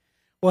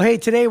Well, hey,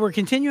 today we're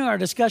continuing our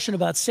discussion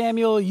about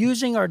Samuel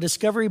using our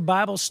Discovery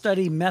Bible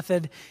Study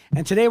method.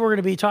 And today we're going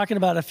to be talking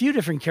about a few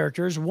different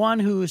characters. One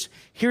who's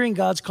hearing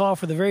God's call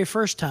for the very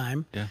first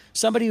time,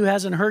 somebody who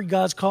hasn't heard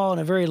God's call in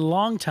a very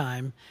long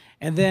time,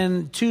 and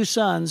then two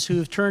sons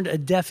who've turned a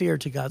deaf ear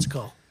to God's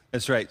call.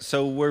 That's right.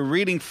 So we're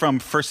reading from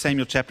 1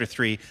 Samuel chapter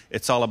 3.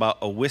 It's all about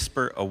a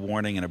whisper, a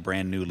warning, and a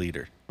brand new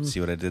leader. See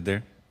what I did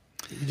there?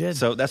 You did.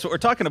 So that's what we're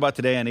talking about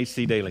today on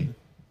HC Daily.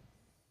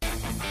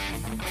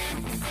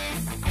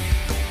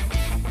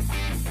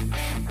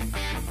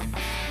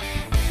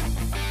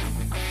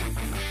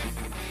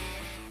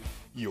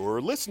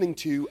 You're listening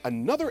to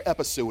another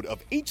episode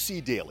of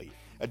HC Daily,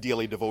 a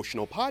daily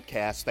devotional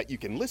podcast that you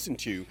can listen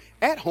to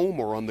at home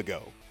or on the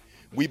go.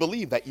 We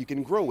believe that you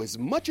can grow as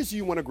much as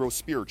you want to grow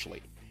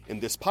spiritually, and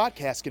this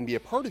podcast can be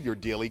a part of your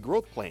daily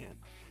growth plan.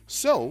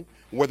 So,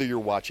 whether you're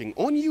watching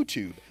on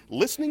YouTube,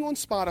 listening on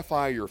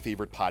Spotify or your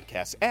favorite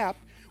podcast app,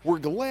 we're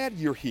glad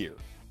you're here.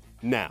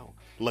 Now,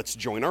 let's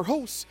join our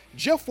hosts,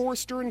 Jeff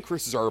Forester and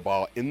Chris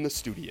Zarbaugh, in the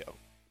studio.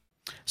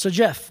 So,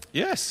 Jeff.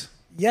 Yes.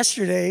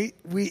 Yesterday,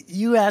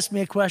 you asked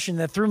me a question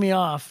that threw me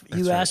off. That's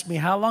you asked me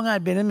how long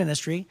I'd been in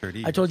ministry. 30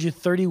 years. I told you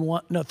 30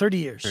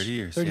 years. 30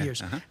 years. 30 yeah.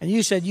 years. Uh-huh. And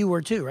you said you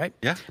were too, right?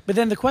 Yeah. But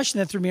then the question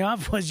that threw me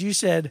off was you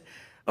said,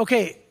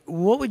 okay,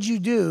 what would you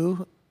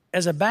do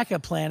as a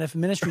backup plan if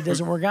ministry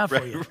doesn't work out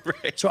for you?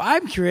 Right. So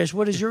I'm curious,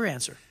 what is your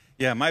answer?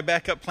 Yeah, my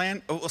backup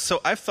plan.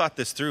 So I've thought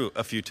this through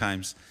a few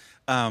times.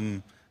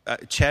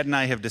 Chad and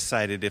I have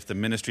decided if the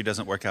ministry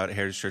doesn't work out at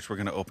Heritage Church, we're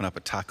going to open up a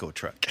taco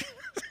truck.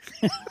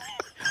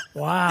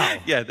 Wow.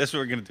 Yeah, that's what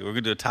we're going to do. We're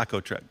going to do a taco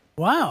truck.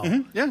 Wow.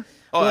 Mm-hmm. Yeah.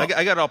 Oh, well,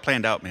 I got it all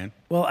planned out, man.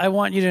 Well, I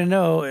want you to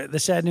know the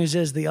sad news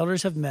is the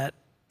elders have met.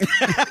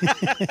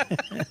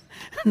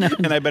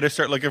 And I better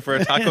start looking for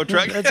a taco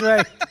truck. That's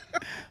right.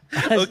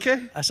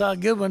 Okay. I saw a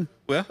good one.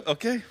 Well,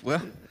 okay.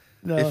 Well,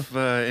 No. if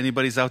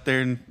anybody's out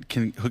there and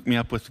can hook me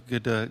up with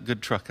a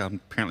good truck,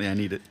 apparently I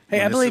need it. Hey,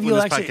 when I believe when you'll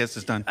this actually. podcast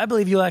is done. I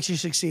believe you'll actually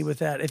succeed with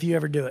that if you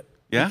ever do it.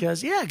 Yeah?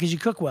 Because you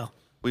cook well.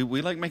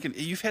 We like making.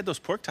 You've had those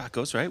pork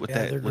tacos, right? With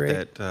they're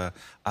great. that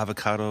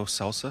avocado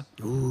salsa.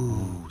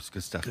 Ooh, it's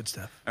good stuff. Good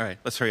stuff. All right,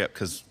 let's hurry up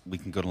because we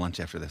can go to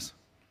lunch after this.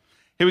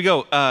 Here we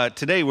go.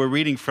 Today we're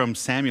reading from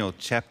Samuel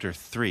chapter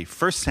 3.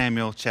 1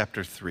 Samuel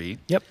chapter 3.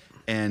 Yep.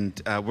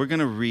 And we're going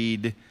to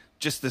read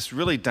just this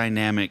really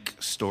dynamic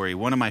story.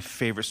 One of my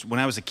favorites. When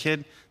I was a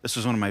kid, this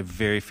was one of my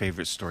very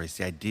favorite stories.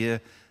 The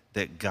idea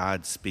that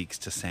God speaks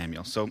to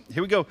Samuel. So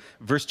here we go.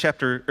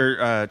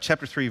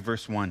 Chapter 3,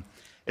 verse 1.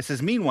 It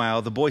says,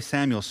 "Meanwhile, the boy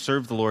Samuel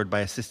served the Lord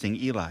by assisting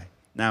Eli.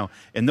 Now,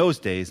 in those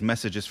days,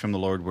 messages from the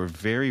Lord were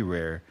very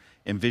rare,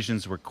 and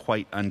visions were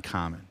quite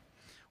uncommon.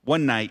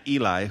 One night,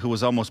 Eli, who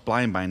was almost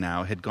blind by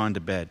now, had gone to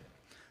bed.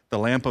 The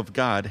lamp of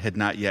God had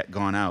not yet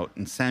gone out,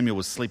 and Samuel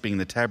was sleeping in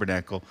the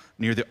tabernacle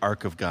near the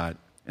ark of God.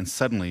 And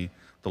suddenly,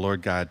 the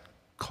Lord God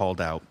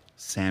called out,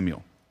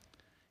 'Samuel.'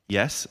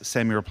 'Yes,'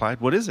 Samuel replied.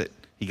 'What is it?'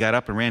 He got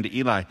up and ran to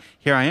Eli.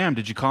 'Here I am.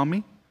 Did you call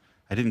me?'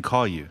 'I didn't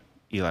call you,'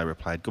 Eli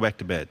replied. 'Go back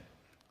to bed.'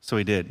 So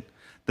he did.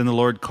 Then the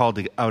Lord called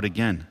out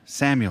again,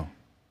 'Samuel.'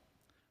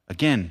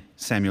 Again,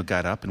 Samuel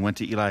got up and went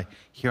to Eli.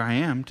 'Here I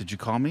am. Did you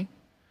call me?'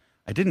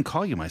 'I didn't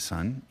call you, my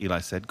son,' Eli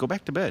said. 'Go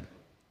back to bed.'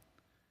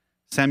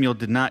 Samuel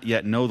did not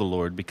yet know the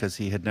Lord because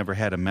he had never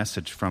had a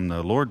message from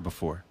the Lord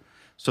before.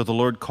 So the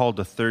Lord called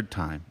a third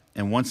time,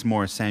 and once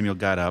more Samuel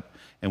got up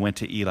and went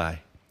to Eli.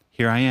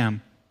 'Here I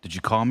am. Did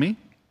you call me?'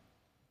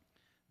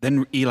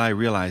 Then Eli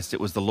realized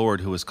it was the Lord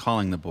who was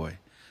calling the boy.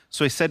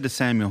 So he said to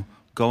Samuel,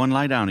 'Go and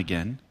lie down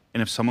again.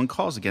 And if someone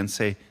calls again,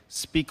 say,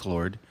 "Speak,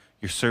 Lord,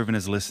 your servant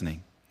is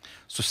listening."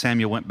 So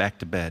Samuel went back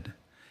to bed.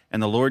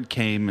 And the Lord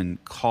came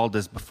and called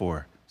as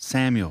before,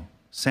 'Samuel,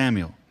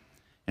 Samuel.'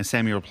 And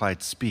Samuel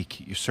replied,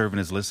 'Speak, your servant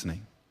is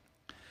listening.'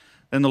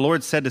 Then the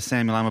Lord said to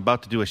Samuel, 'I'm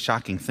about to do a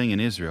shocking thing in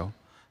Israel.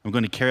 I'm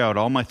going to carry out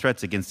all my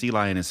threats against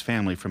Eli and his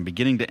family from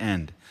beginning to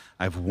end.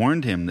 I've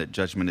warned him that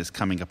judgment is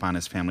coming upon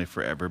his family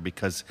forever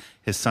because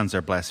his sons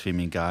are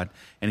blaspheming God,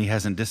 and he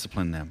hasn't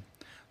disciplined them.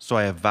 So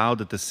I have vowed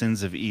that the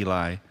sins of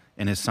Eli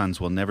and his sons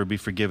will never be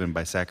forgiven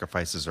by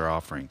sacrifices or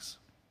offerings.'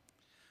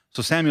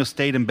 So Samuel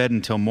stayed in bed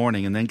until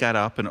morning and then got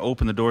up and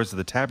opened the doors of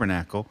the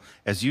tabernacle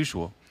as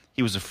usual.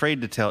 He was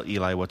afraid to tell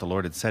Eli what the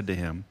Lord had said to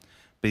him.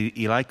 But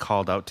Eli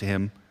called out to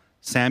him,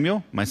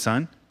 'Samuel, my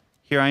son?'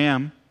 'Here I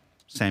am,'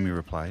 Samuel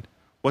replied.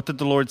 'What did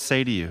the Lord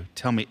say to you?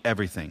 Tell me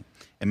everything,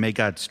 and may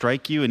God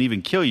strike you and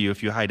even kill you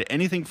if you hide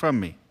anything from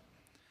me.'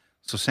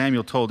 So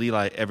Samuel told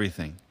Eli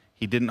everything.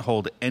 He didn't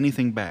hold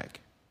anything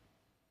back.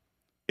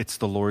 'It's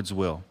the Lord's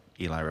will,'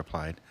 Eli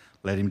replied.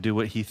 'Let him do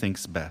what he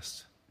thinks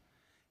best.'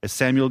 As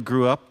Samuel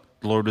grew up,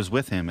 the Lord was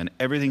with him, and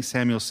everything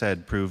Samuel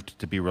said proved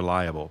to be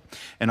reliable.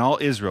 And all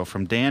Israel,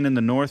 from Dan in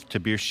the north to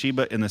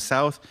Beersheba in the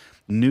south,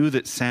 knew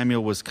that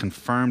Samuel was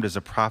confirmed as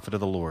a prophet of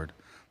the Lord.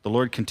 The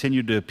Lord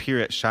continued to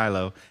appear at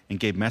Shiloh and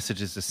gave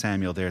messages to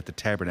Samuel there at the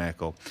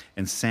tabernacle,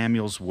 and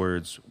Samuel's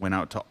words went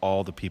out to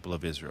all the people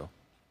of Israel."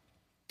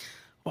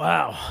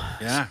 Wow.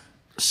 Yeah.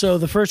 So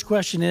the first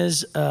question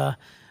is,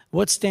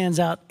 what stands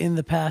out in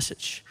the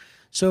passage?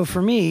 So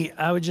for me,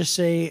 I would just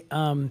say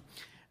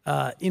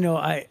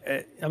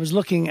I was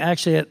looking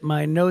actually at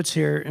my notes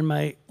here in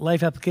my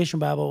Life Application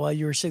Bible while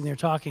you were sitting there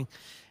talking,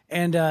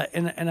 and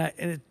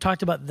it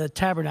talked about the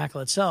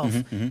tabernacle itself,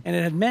 and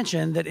it had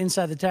mentioned that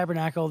inside the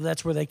tabernacle,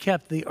 that's where they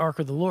kept the Ark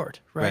of the Lord,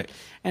 right?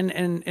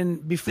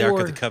 And before the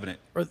Ark of the Covenant,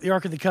 or the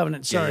Ark of the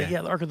Covenant. Sorry,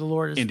 the Ark of the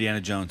Lord is Indiana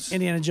Jones.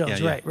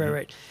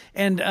 Right.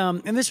 And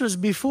this was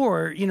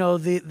before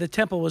the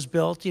temple was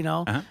built. You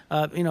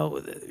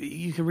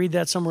can read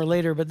that somewhere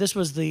later, but this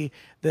was the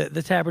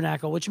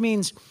tabernacle, which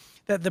means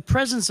that the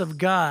presence of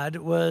God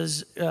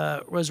was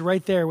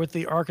right there with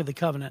the Ark of the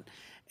Covenant.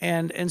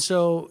 And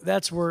so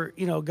that's where,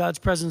 God's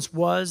presence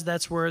was.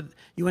 That's where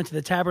you went to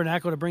the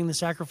tabernacle to bring the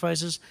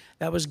sacrifices.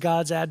 That was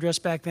God's address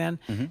back then.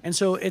 And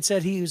so it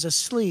said he was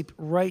asleep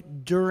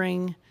right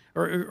during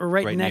or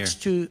right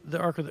next to the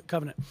Ark of the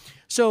Covenant.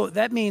 So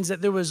that means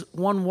that there was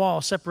one wall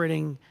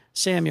separating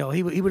Samuel.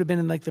 He would have been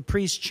in like the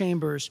priest's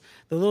chambers,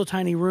 the little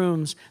tiny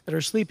rooms that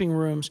are sleeping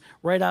rooms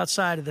right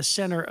outside of the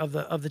center of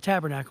the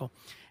tabernacle.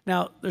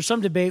 Now, there's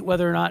some debate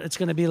whether or not it's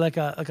going to be like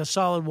a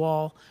solid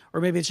wall, or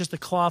maybe it's just a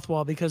cloth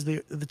wall because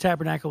the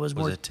tabernacle was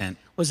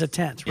a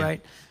tent,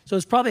 right? So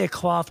it's probably a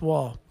cloth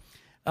wall.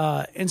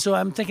 And so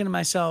I'm thinking to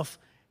myself,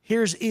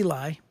 here's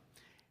Eli.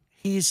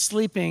 He's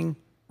sleeping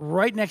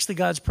right next to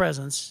God's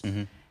presence,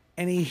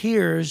 and he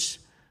hears,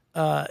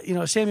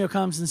 Samuel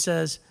comes and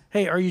says,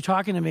 "Hey, are you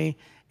talking to me?"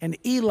 And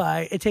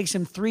Eli, it takes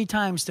him 3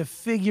 times to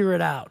figure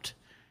it out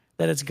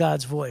that it's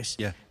God's voice.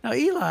 Yeah. Now,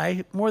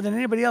 Eli, more than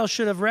anybody else,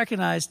 should have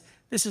recognized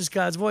this is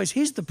God's voice.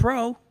 He's the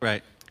pro.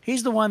 Right.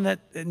 He's the one that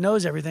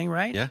knows everything,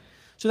 right? Yeah.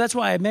 So that's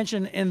why I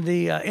mentioned in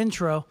the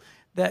intro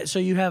that so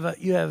you have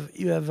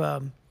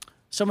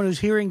someone who's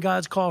hearing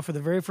God's call for the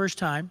very first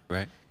time.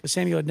 Right. Because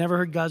Samuel had never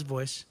heard God's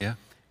voice. Yeah.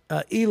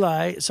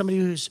 Eli, somebody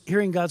who's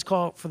hearing God's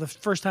call for the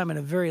first time in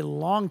a very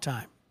long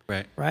time.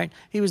 Right. Right.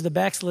 He was the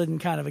backslidden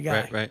kind of a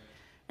guy. Right.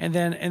 And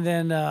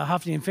then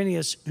Hophni and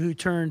Phinehas who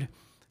turned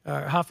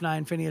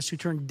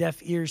deaf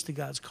ears to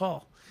God's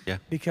call. Yeah.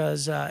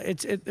 Because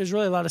there's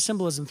really a lot of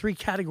symbolism. 3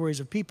 categories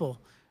of people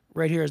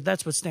right here.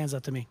 That's what stands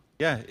out to me.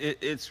 Yeah,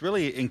 it's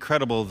really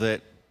incredible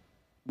that,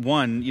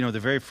 one, the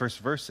very first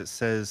verse, it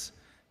says,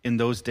 in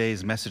those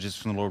days, messages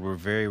from the Lord were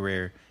very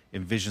rare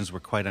and visions were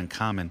quite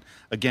uncommon.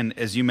 Again,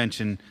 as you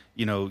mentioned,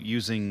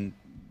 using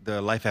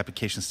the Life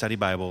Application Study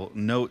Bible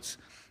notes,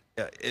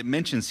 it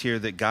mentions here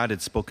that God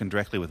had spoken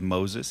directly with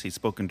Moses. He'd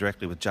spoken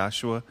directly with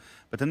Joshua.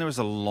 But then there was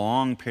a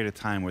long period of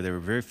time where there were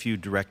very few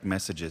direct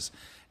messages.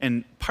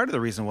 And part of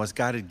the reason was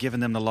God had given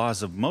them the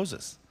laws of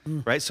Moses,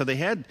 right? So they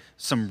had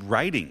some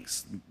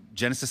writings,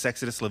 Genesis,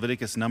 Exodus,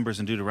 Leviticus, Numbers,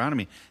 and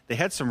Deuteronomy. They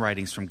had some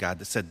writings from God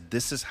that said,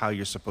 this is how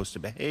you're supposed to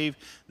behave.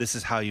 This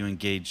is how you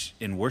engage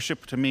in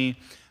worship to me.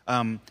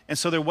 And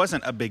so there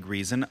wasn't a big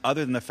reason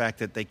other than the fact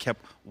that they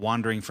kept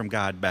wandering from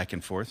God back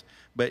and forth.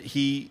 But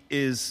he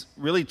is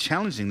really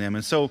challenging them.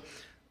 And so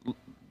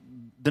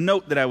the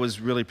note that I was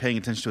really paying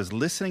attention to is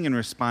listening and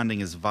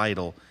responding is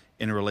vital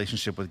in a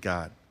relationship with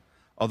God.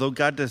 Although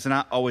God does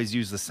not always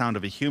use the sound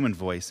of a human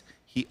voice,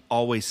 he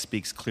always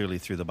speaks clearly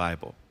through the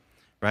Bible,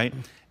 right?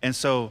 And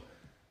so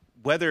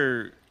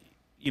whether,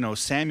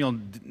 Samuel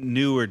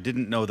knew or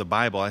didn't know the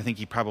Bible, I think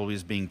he probably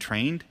was being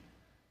trained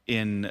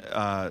in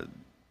the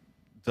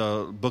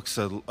books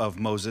of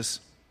Moses.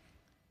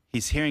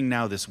 He's hearing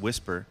now this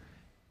whisper.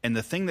 And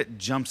the thing that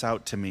jumps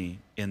out to me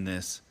in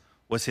this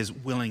was his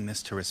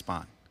willingness to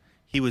respond.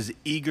 He was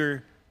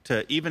eager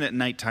to, even at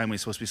nighttime when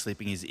he's supposed to be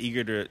sleeping, he's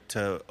eager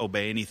to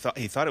obey. And he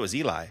thought it was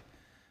Eli,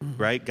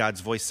 right? God's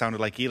voice sounded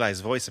like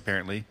Eli's voice,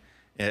 apparently,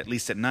 at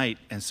least at night.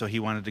 And so he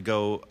wanted to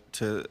go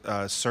to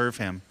serve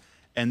him.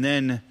 And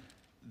then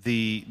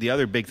the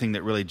other big thing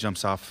that really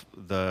jumps off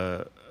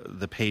the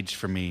page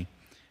for me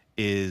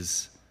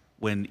is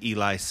when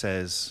Eli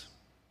says,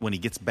 when he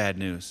gets bad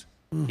news,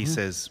 he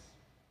says,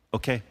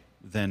 okay,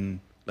 then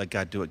let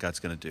God do what God's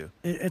going to do.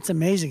 It's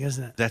amazing,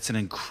 isn't it? That's an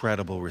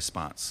incredible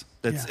response.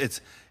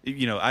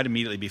 I'd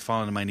immediately be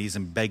falling to my knees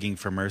and begging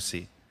for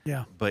mercy.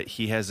 Yeah. But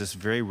he has this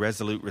very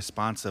resolute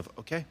response of,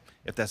 okay,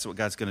 if that's what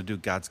God's going to do,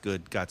 God's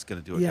good. God's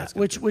going to do what God's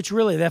going to do. Which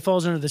really, that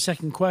falls under the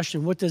second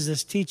question. What does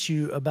this teach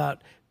you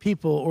about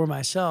people or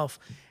myself?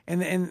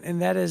 And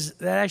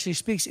that actually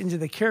speaks into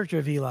the character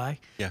of Eli.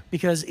 Yeah.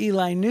 Because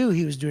Eli knew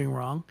he was doing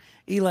wrong.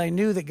 Eli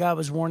knew that God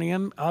was warning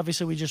him.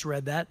 Obviously, we just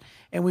read that.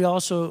 And we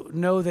also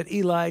know that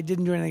Eli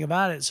didn't do anything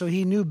about it, so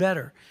he knew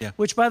better. Yeah.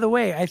 Which, by the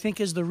way, I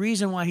think is the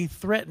reason why he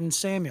threatened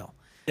Samuel.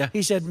 Yeah.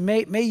 He said,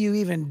 may you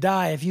even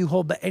die if you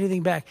hold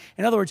anything back.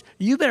 In other words,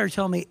 you better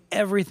tell me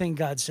everything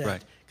God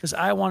said, because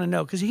I want to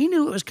know. Because he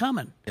knew it was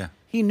coming. Yeah.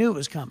 He knew it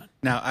was coming.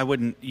 Now, I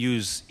wouldn't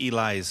use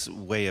Eli's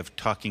way of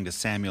talking to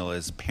Samuel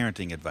as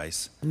parenting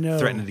advice. No.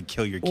 Threatening to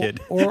kill your kid.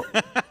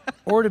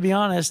 Or to be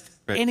honest,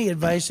 any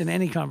advice in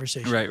any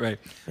conversation. Right.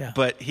 Yeah.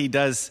 But he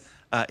does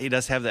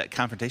have that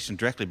confrontation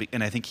directly,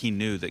 and I think he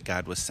knew that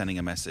God was sending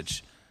a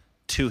message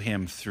to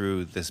him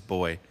through this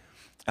boy.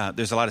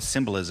 There's a lot of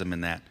symbolism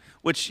in that,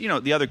 which,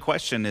 the other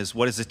question is,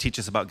 what does it teach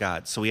us about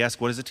God? So we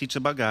ask, what does it teach us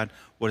about God?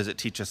 What does it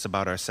teach us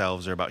about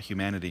ourselves or about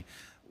humanity?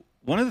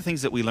 One of the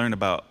things that we learn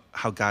about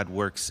how God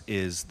works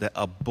is that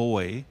a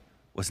boy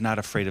was not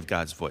afraid of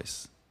God's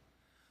voice.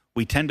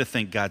 We tend to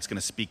think God's going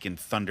to speak in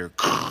thunder.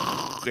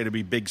 It'll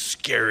be big,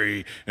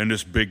 scary, and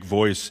this big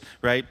voice,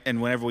 right?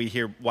 And whenever we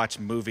watch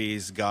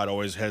movies, God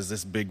always has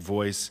this big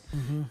voice.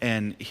 Mm-hmm.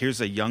 And here's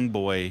a young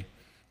boy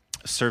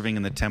serving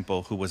in the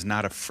temple who was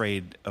not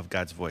afraid of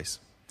God's voice.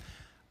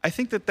 I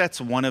think that that's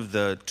one of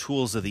the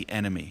tools of the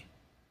enemy,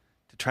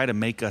 to try to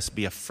make us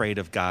be afraid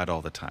of God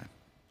all the time,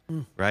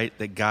 right?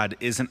 That God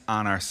isn't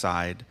on our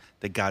side,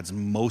 that God's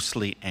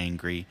mostly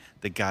angry,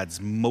 that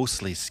God's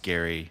mostly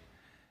scary.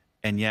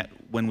 And yet,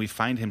 when we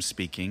find him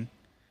speaking,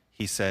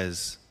 he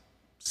says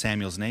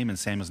Samuel's name, and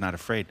Samuel's not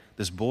afraid.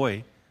 This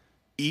boy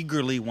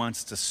eagerly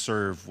wants to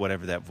serve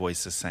whatever that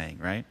voice is saying,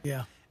 right?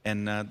 Yeah.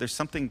 And there's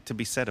something to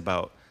be said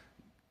about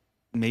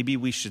maybe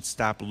we should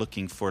stop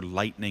looking for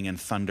lightning and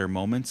thunder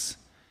moments,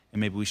 and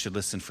maybe we should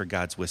listen for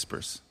God's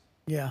whispers.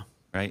 Yeah.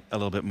 Right? A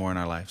little bit more in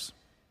our lives.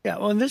 Yeah,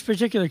 well, in this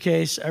particular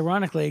case,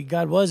 ironically,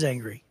 God was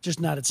angry, just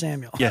not at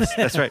Samuel. Yes,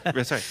 that's right.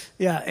 That's right.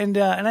 Yeah, and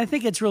I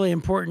think it's really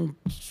important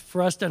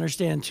for us to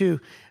understand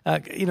too.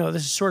 This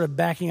is sort of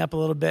backing up a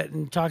little bit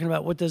and talking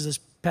about what does this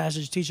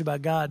passage teach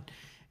about God.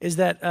 Is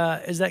that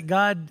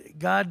God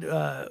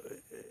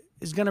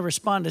is going to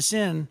respond to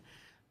sin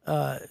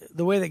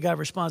the way that God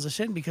responds to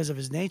sin because of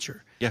His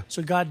nature. Yeah.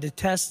 So God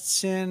detests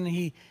sin.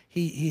 He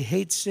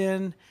hates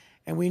sin,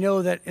 and we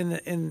know that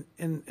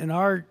in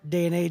our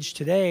day and age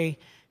today,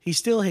 He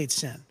still hates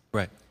sin.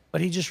 Right.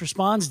 But He just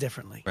responds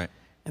differently. Right.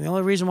 And the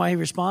only reason why He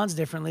responds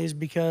differently is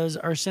because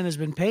our sin has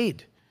been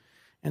paid.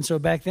 And so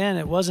back then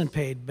it wasn't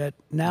paid, but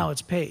now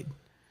it's paid.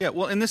 Yeah,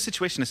 well, in this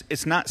situation,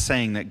 it's not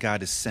saying that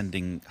God is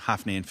sending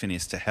Hophni and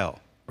Phinehas to hell.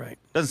 Right.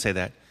 It doesn't say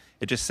that.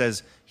 It just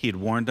says He had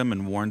warned them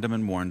and warned them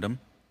and warned them.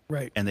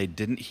 Right. And they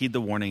didn't heed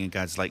the warning, and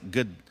God's like,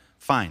 good,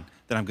 fine,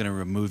 then I'm going to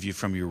remove you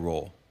from your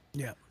role.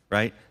 Yeah.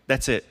 Right?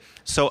 That's it.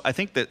 So I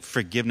think that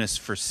forgiveness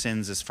for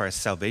sins as far as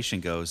salvation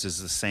goes is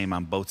the same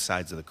on both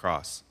sides of the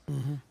cross.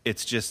 Mm-hmm.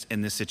 It's just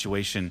in this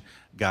situation,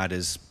 God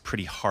is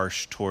pretty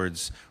harsh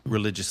towards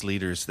religious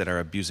leaders that are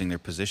abusing their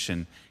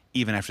position,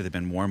 even after they've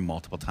been warned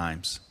multiple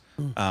times.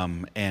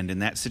 And in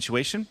that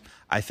situation,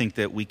 I think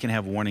that we can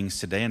have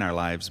warnings today in our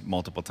lives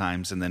multiple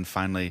times, and then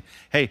finally,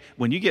 hey,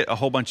 when you get a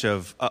whole bunch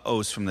of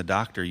uh-ohs from the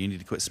doctor, you need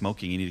to quit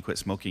smoking, you need to quit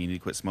smoking, you need to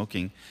quit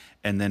smoking,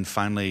 and then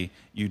finally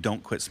you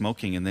don't quit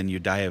smoking, and then you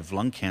die of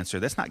lung cancer,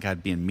 that's not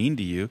God being mean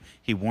to you.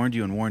 He warned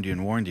you and warned you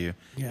and warned you.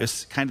 Yeah.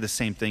 It's kind of the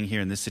same thing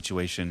here in this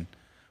situation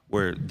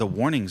where the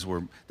warnings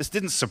this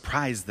didn't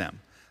surprise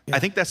them. Yeah. I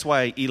think that's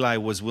why Eli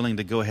was willing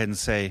to go ahead and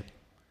say,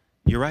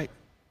 you're right,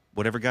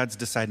 whatever God's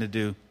deciding to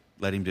do,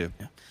 let him do.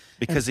 Yeah.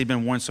 Because he'd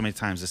been warned so many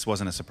times, this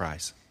wasn't a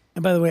surprise.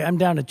 And by the way, I'm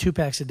down to 2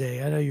 packs a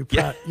day. I know you're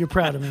proud. Yeah. You're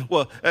proud of me.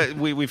 Well,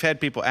 we've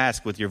had people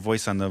ask with your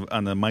voice on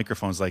the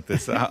microphones like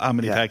this, how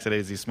many packs a day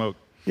does he smoke?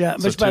 Yeah,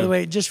 so by the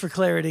way, just for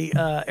clarity,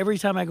 every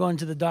time I go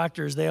into the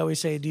doctors, they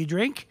always say, do you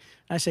drink?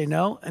 I say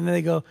no. And then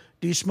they go,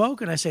 do you smoke?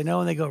 And I say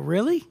no. And they go,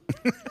 really?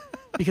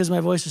 Because my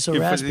voice is so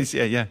raspy.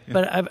 Yeah.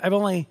 But I've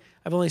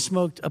only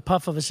smoked a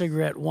puff of a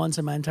cigarette once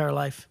in my entire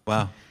life.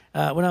 Wow.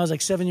 When I was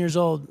like 7 years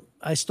old,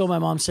 I stole my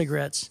mom's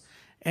cigarettes.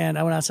 And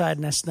I went outside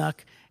and I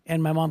snuck,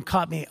 and my mom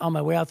caught me on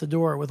my way out the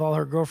door with all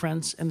her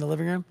girlfriends in the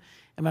living room.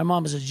 And my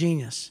mom is a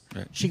genius.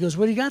 Right. She goes,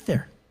 what do you got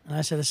there? And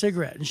I said, a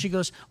cigarette. And she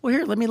goes, well,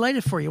 here, let me light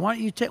it for you. Why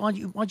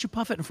don't you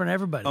puff it in front of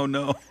everybody? Oh,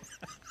 no.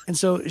 And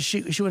so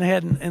she went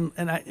ahead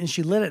and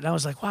she lit it. And I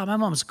was like, wow, my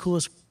mom's the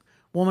coolest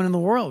woman in the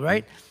world,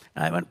 right?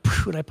 And I went,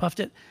 poof, and I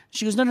puffed it.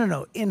 She goes,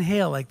 no,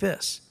 inhale like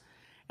this.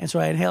 And so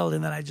I inhaled,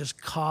 and then I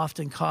just coughed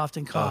and coughed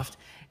and coughed.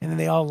 Oh. And then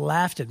they all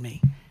laughed at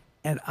me.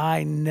 And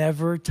I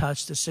never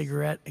touched a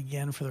cigarette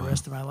again for the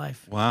rest of my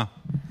life. Wow.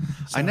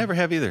 So, I never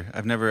have either.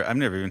 I've never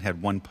even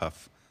had one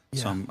puff.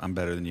 Yeah. So I'm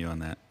better than you on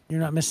that. You're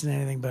not missing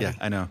anything, buddy. Yeah,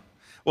 I know.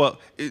 Well,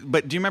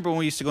 but do you remember when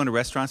we used to go into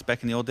restaurants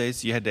back in the old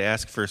days? You had to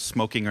ask for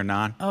smoking or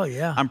non? Oh,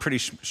 yeah. I'm pretty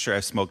sure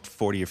I've smoked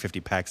 40 or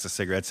 50 packs of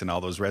cigarettes in all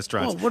those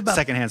restaurants. What about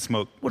secondhand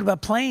smoke? What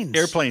about planes?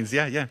 Airplanes,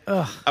 yeah.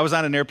 Ugh. I was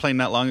on an airplane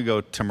not long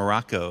ago to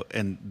Morocco,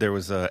 and there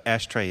was an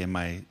ashtray in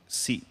my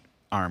seat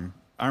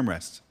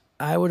armrest.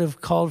 I would have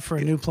called for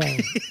a new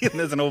plane.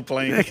 That's an old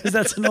plane. Because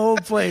that's an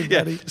old plane,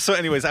 buddy. So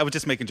anyways, I was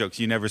just making jokes.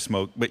 You never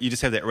smoke, but you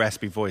just have that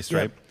raspy voice,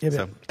 right? Yep.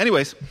 So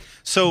anyways,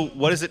 so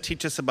what does it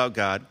teach us about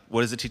God?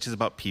 What does it teach us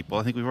about people?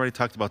 I think we've already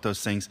talked about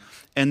those things.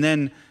 And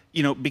then,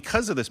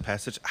 because of this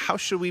passage, how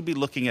should we be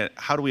looking at,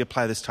 how do we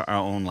apply this to our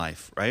own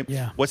life, right?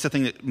 Yeah. What's the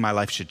thing that my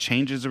life should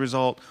change as a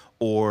result?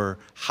 Or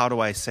how do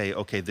I say,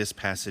 okay, this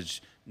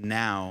passage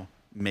now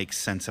makes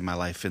sense in my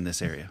life in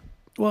this area?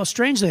 Well,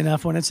 strangely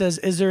enough, when it says,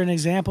 is there an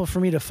example for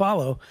me to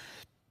follow?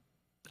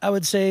 I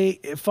would say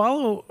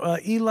follow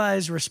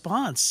Eli's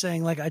response,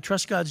 saying, like, I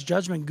trust God's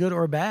judgment, good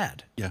or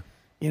bad. Yeah.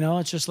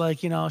 It's just like,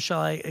 shall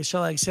I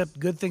accept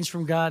good things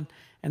from God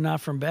and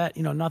not from bad,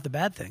 not the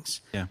bad things.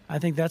 Yeah. I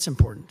think that's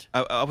important.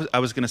 I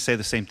was going to say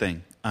the same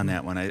thing on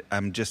that one.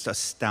 I'm just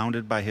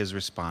astounded by his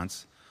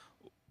response.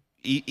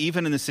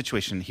 Even in this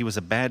situation, he was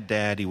a bad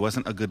dad. He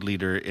wasn't a good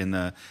leader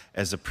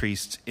as a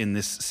priest in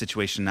this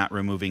situation, not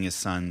removing his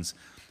sons.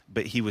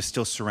 but he was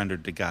still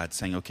surrendered to God,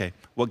 saying, okay,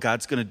 what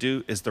God's going to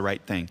do is the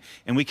right thing.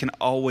 And we can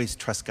always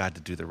trust God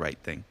to do the right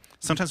thing.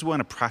 Sometimes we want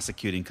to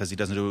prosecute him because he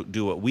doesn't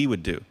do what we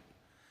would do.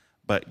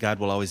 But God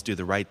will always do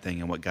the right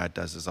thing, and what God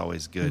does is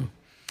always good.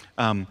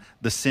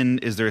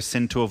 Is there a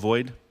sin to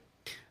avoid?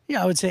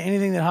 Yeah, I would say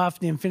anything that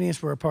Hophni and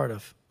Phinehas were a part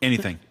of.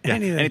 Anything. Yeah.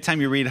 Anything.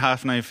 Anytime you read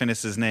Hophni and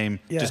Phinehas' name,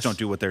 just don't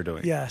do what they're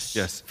doing.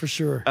 Yes, for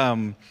sure.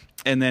 And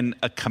then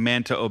a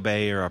command to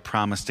obey or a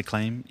promise to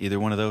claim, either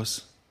one of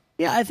those?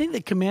 Yeah, I think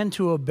the command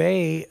to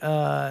obey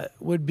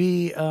would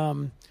be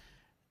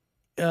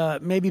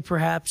maybe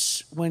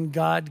perhaps when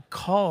God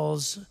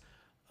calls,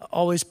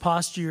 always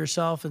posture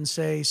yourself and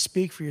say,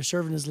 speak, for your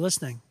servant is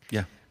listening.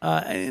 Yeah.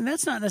 And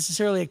that's not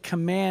necessarily a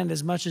command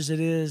as much as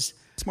it is.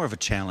 It's more of a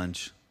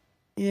challenge.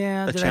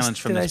 Yeah. Did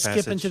I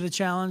skip into the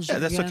challenge? Yeah,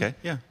 that's again? okay.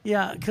 Yeah.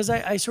 Yeah, because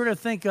I sort of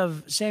think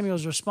of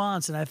Samuel's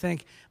response and I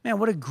think, man,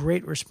 what a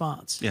great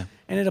response. Yeah.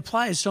 And it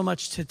applies so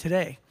much to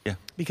today. Yeah.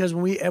 Because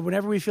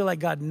whenever we feel like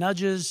God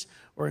nudges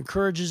or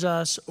encourages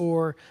us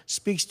or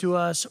speaks to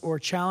us or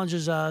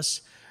challenges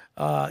us,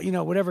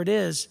 whatever it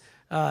is,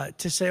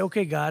 to say,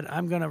 okay, God,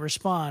 I'm going to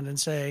respond and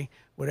say,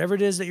 whatever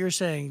it is that you're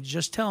saying,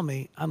 just tell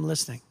me, I'm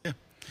listening. Yeah.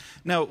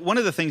 Now, one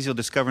of the things you'll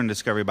discover in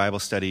Discovery Bible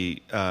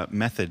Study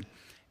method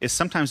is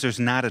sometimes there's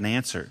not an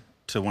answer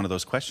to one of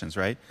those questions,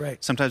 right?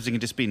 Right. Sometimes it can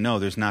just be, no,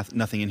 there's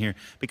nothing in here.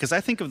 Because I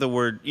think of the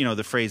word,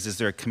 the phrase, is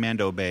there a command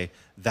to obey,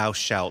 thou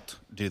shalt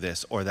do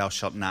this, or thou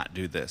shalt not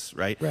do this,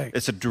 right? Right.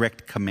 It's a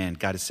direct command.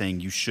 God is saying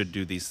you should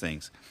do these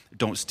things.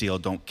 Don't steal,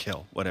 don't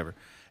kill, whatever.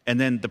 And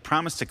then the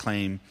promise to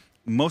claim,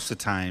 most of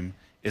the time,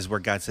 is where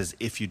God says,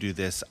 if you do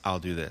this, I'll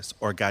do this.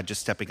 Or God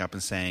just stepping up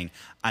and saying,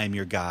 I am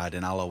your God,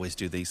 and I'll always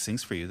do these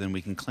things for you. Then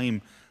we can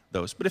claim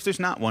those. But if there's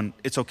not one,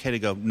 it's okay to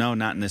go, no,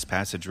 not in this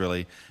passage,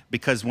 really.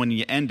 Because when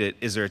you end it,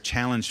 is there a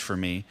challenge for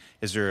me?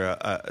 Is there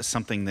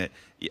something that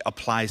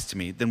applies to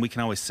me? Then we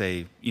can always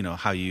say,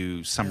 how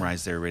you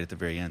summarize there right at the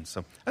very end.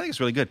 So I think it's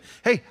really good.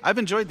 Hey, I've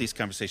enjoyed these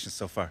conversations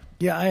so far.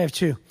 Yeah, I have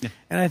too. Yeah.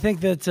 And I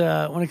think that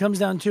when it comes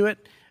down to it,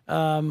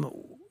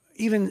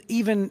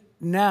 even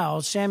now,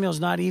 Samuel's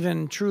not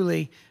even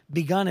truly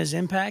begun his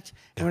impact.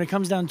 And when it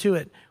comes down to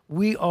it,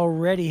 we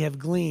already have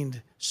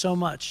gleaned so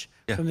much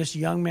from this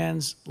young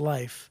man's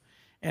life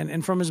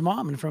and from his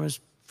mom and from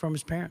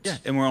his parents. Yeah,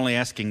 and we're only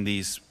asking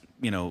these,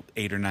 8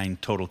 or 9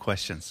 total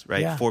questions,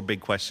 right? Yeah. 4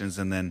 big questions,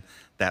 and then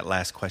that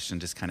last question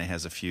just kind of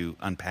has a few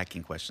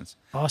unpacking questions.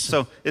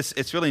 Awesome. So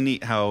it's really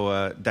neat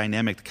how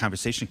dynamic the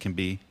conversation can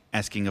be,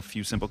 asking a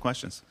few simple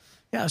questions.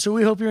 Yeah, so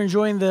we hope you're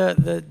enjoying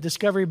the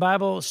Discovery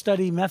Bible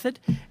Study method,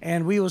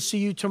 and we will see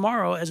you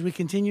tomorrow as we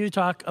continue to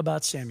talk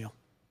about Samuel.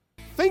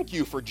 Thank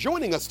you for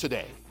joining us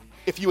today.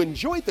 If you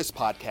enjoyed this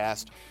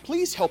podcast,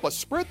 please help us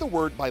spread the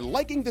word by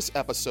liking this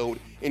episode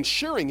and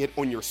sharing it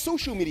on your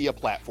social media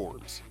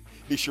platforms.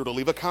 Be sure to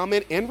leave a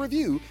comment and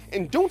review,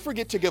 and don't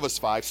forget to give us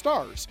 5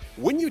 stars.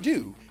 When you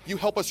do, you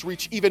help us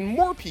reach even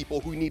more people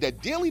who need a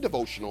daily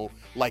devotional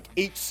like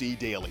HC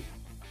Daily.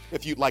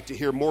 If you'd like to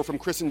hear more from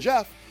Chris and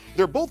Jeff,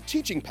 they're both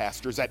teaching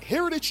pastors at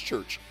Heritage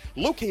Church,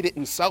 located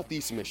in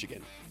Southeast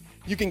Michigan.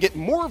 You can get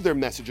more of their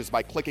messages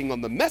by clicking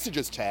on the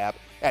Messages tab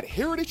at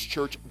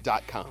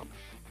heritagechurch.com.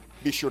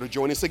 Be sure to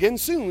join us again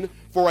soon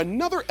for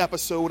another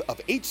episode of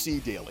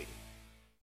HC Daily.